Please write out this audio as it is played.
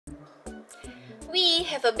We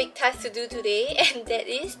have a big task to do today, and that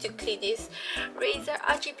is to clean this Razer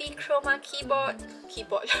RGB Chroma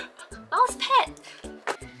mousepad.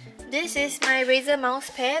 This is my Razer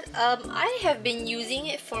mousepad. I have been using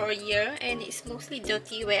it for a year and it's mostly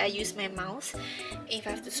dirty where I use my mouse. If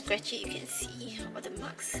I have to scratch it, you can see all the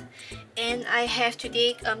marks. And I have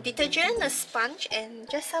today detergent, a sponge, and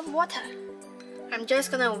just some water. I'm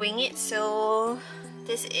just gonna wing it, so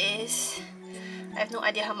this is... I have no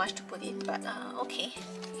idea how much to put in, but okay.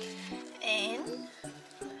 And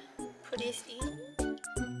put this in.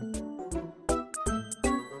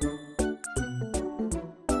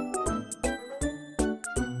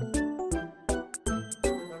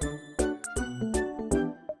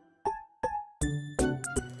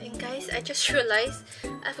 And guys, I just realized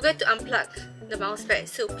I forgot to unplug the mousepad,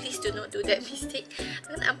 so please do not do that mistake.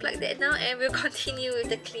 I'm gonna unplug that now and we'll continue with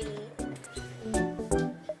the cleaning.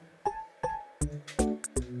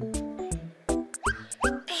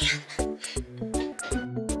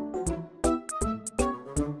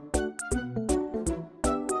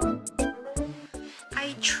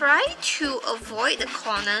 Try to avoid the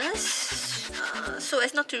corners so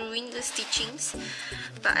as not to ruin the stitchings,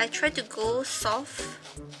 but I try to go soft.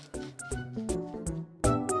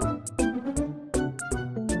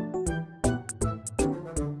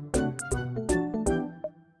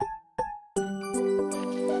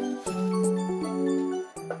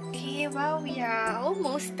 Okay, while we are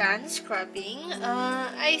almost done scrubbing,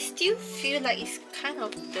 I still feel like it's kind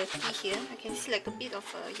of dirty here. I can see like a bit of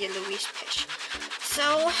a yellowish patch.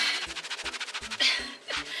 So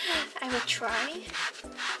I will try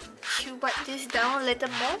to wipe this down a little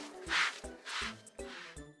more.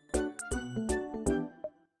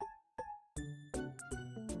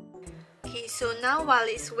 Okay, so now while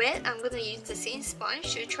it's wet, I'm gonna use the same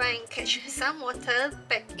sponge to try and catch some water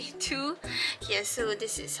back into here. So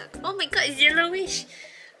this is oh my god, it's yellowish.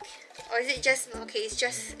 Or is it just okay? It's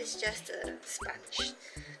just a sponge.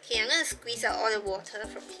 Okay, I'm gonna squeeze out all the water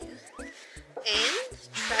from here and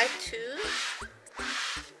try to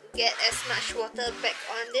get as much water back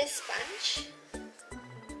on this sponge.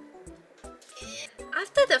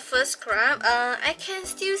 After the first scrub, I can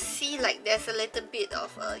still see like there's a little bit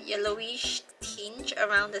of a yellowish tinge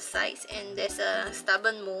around the sides, and there's a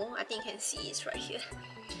stubborn mole. I think you can see it's right here.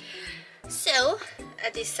 So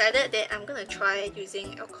I decided that I'm gonna try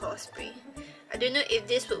using alcohol spray. I don't know if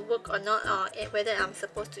this would work or not, or whether I'm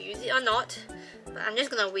supposed to use it or not, but I'm just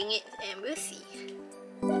gonna wing it and we'll see.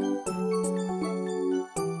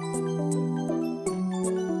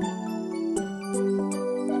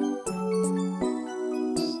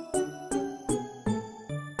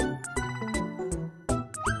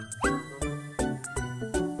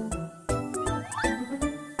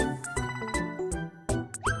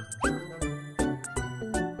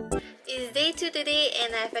 It's day 2 today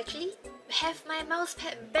and I've actually have my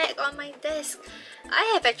mousepad back on my desk.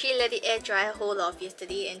 I have actually let it air dry a whole lot of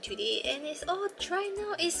yesterday and today, and it's all dry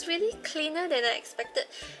now. It's really cleaner than I expected,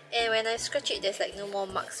 and when I scratch it, there's like no more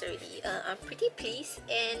marks already. I'm pretty pleased,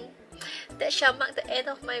 and that shall mark the end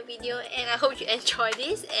of my video, and I hope you enjoy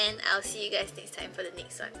this, and I'll see you guys next time for the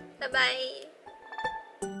next one. Bye bye.